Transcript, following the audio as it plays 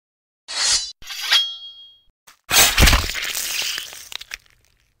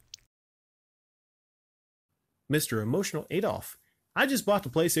Mr. Emotional Adolf. I just bought the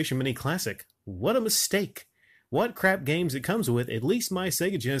PlayStation Mini Classic. What a mistake. What crap games it comes with. At least my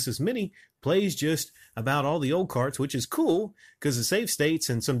Sega Genesis Mini plays just about all the old carts, which is cool because it saves states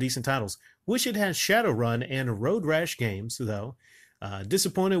and some decent titles. Wish it has Shadowrun and Road Rash games, though.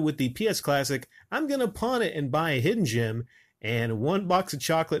 Disappointed with the PS Classic. I'm going to pawn it and buy a hidden gem and one box of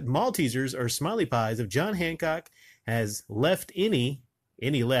chocolate Maltesers or Smiley Pies if John Hancock has left any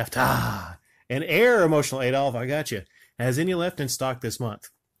left. An error, Emotional Adolf, I got you. Has any left in stock this month?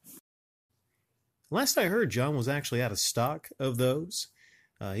 Last I heard, John was actually out of stock of those.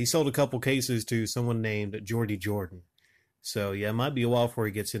 He sold a couple cases to someone named Jordy Jordan. So, yeah, it might be a while before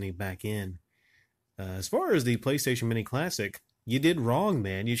he gets any back in. As far as the PlayStation Mini Classic, you did wrong,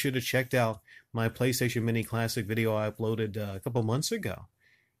 man. You should have checked out my PlayStation Mini Classic video I uploaded a couple months ago.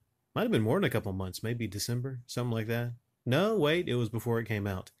 Might have been more than a couple months, maybe December, something like that. No, wait, it was before it came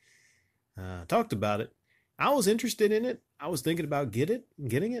out. Talked about it. I was interested in it. I was thinking about getting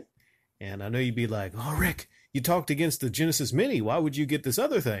it. And I know you'd be like, oh, Rick, you talked against the Genesis Mini. Why would you get this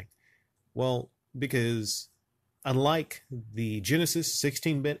other thing? Well, because unlike the Genesis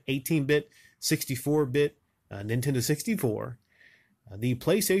 16-bit, 18-bit, 64-bit, Nintendo 64, the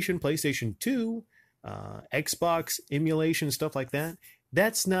PlayStation 2, Xbox emulation, stuff like that,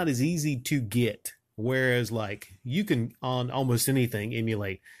 that's not as easy to get. Whereas, like, you can on almost anything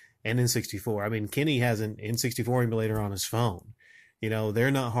emulate an N64. I mean, Kenny has an N64 emulator on his phone. You know, they're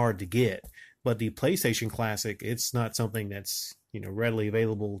not hard to get. But the PlayStation Classic, it's not something that's, readily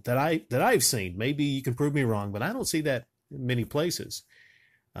available that I've seen. Maybe you can prove me wrong, but I don't see that in many places.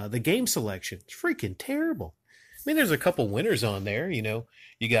 The game selection is freaking terrible. I mean, there's a couple winners on there, You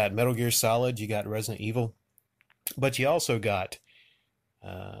got Metal Gear Solid, you got Resident Evil, but you also got,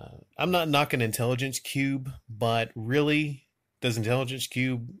 I'm not knocking Intelligence Cube, but really, does Intelligence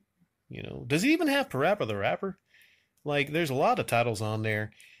Cube, does it even have Parappa the Rapper? Like, there's a lot of titles on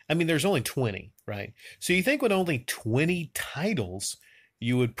there. I mean, there's only 20, right? So you think with only 20 titles,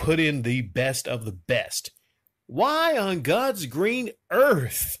 you would put in the best of the best. Why on God's green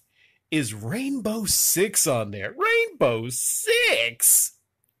earth is Rainbow Six on there? Rainbow Six?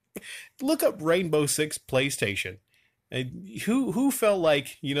 Look up Rainbow Six PlayStation. Who felt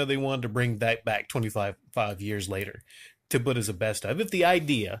like, they wanted to bring that back 25 years later to put as a best of? If the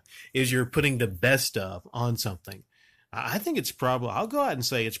idea is you're putting the best of on something, I think it's probably, I'll go out and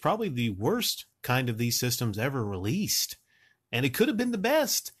say it's probably the worst kind of these systems ever released. And it could have been the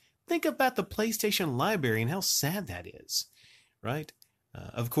best. Think about the PlayStation library and how sad that is, right?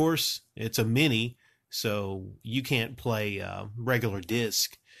 Of course, it's a mini, so you can't play regular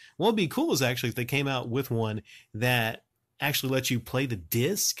disc. What would be cool is actually if they came out with one that actually lets you play the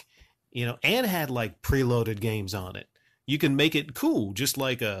disc, and had like preloaded games on it. You can make it cool, just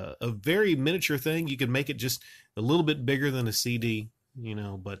like a very miniature thing. You can make it just a little bit bigger than a CD,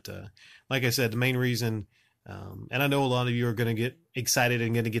 but like I said, the main reason, and I know a lot of you are going to get excited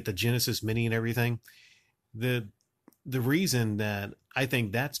and going to get the Genesis Mini and everything. The reason that I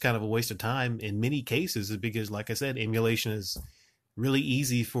think that's kind of a waste of time in many cases is because, like I said, emulation is really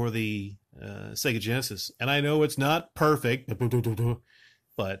easy for the Sega Genesis. And I know it's not perfect,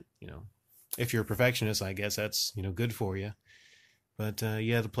 but, if you're a perfectionist, I guess that's, good for you. But,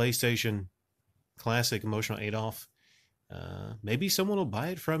 yeah, the PlayStation Classic Emotional Adolf, maybe someone will buy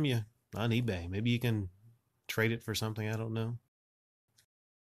it from you on eBay. Maybe you can trade it for something. I don't know.